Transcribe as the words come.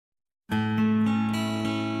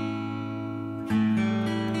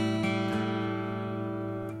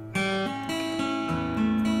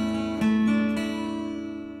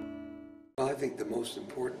most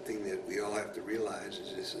important thing that we all have to realize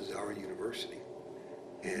is this is our university,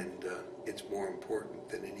 and it's more important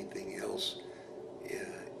than anything else,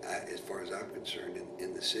 as far as I'm concerned,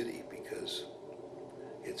 in the city, because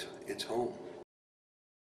it's home.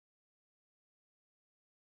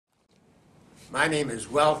 My name is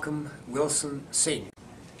Welcome Wilson Sr.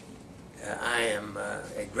 I am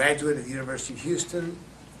a graduate of the University of Houston,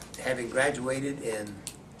 having graduated in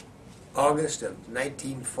August of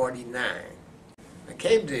 1949. I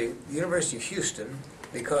came to the University of Houston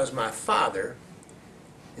because my father,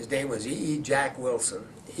 his name was E. Jack Wilson,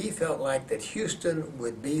 he felt like that Houston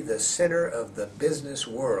would be the center of the business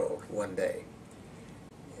world one day.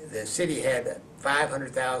 The city had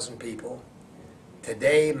 500,000 people.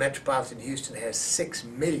 Today, metropolitan Houston has 6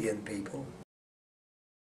 million people.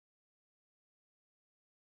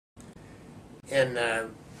 In the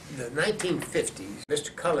 1950s,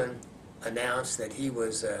 Mr. Cullen announced that he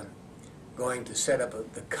was going to set up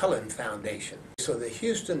the Cullen Foundation. So the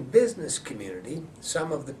Houston business community,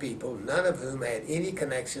 some of the people, none of whom had any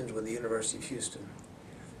connections with the University of Houston,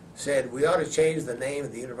 said we ought to change the name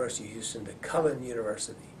of the University of Houston to Cullen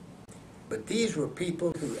University. But these were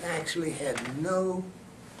people who actually had no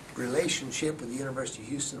relationship with the University of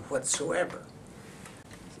Houston whatsoever.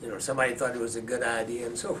 You know, somebody thought it was a good idea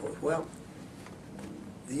and so forth. Well,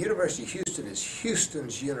 the University of Houston is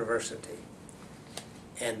Houston's university.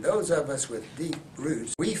 And those of us with deep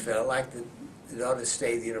roots, we felt like it ought to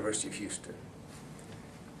stay the University of Houston.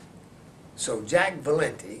 So Jack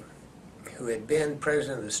Valenti, who had been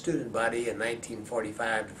president of the student body in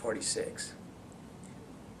 1945 to 46,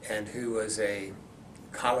 and who was a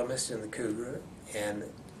columnist in the Cougar and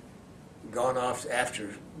gone off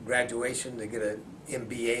after graduation to get an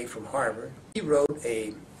MBA from Harvard, he wrote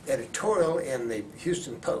an editorial in the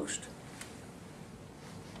Houston Post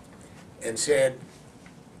and said,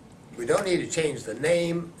 we don't need to change the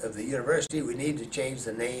name of the university, we need to change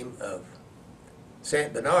the name of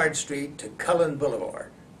St. Bernard Street to Cullen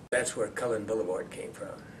Boulevard. That's where Cullen Boulevard came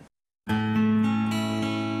from.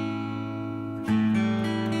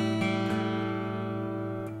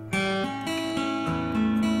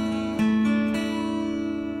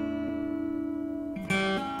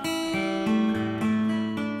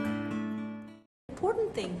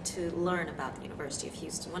 Important thing to learn about the University of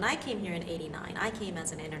Houston. When I came here in '89, I came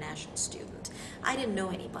as an international student. I didn't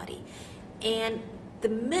know anybody. And the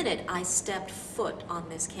minute I stepped foot on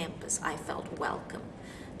this campus, I felt welcome.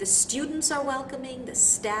 The students are welcoming, the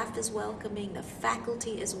staff is welcoming, the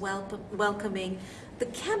faculty is welcoming, the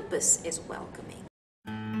campus is welcoming.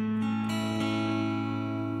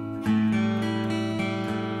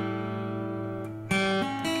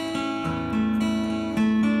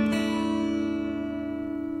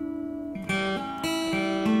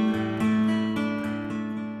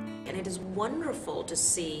 It is wonderful to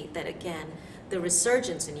see that, again, the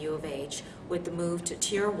resurgence in U of H with the move to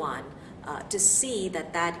Tier 1, to see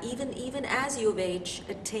that even as U of H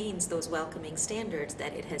attains those welcoming standards,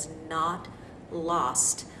 that it has not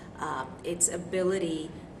lost its ability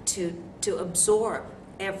to absorb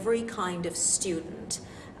every kind of student,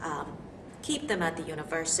 keep them at the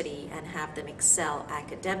university, and have them excel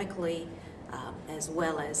academically as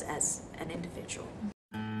well as an individual.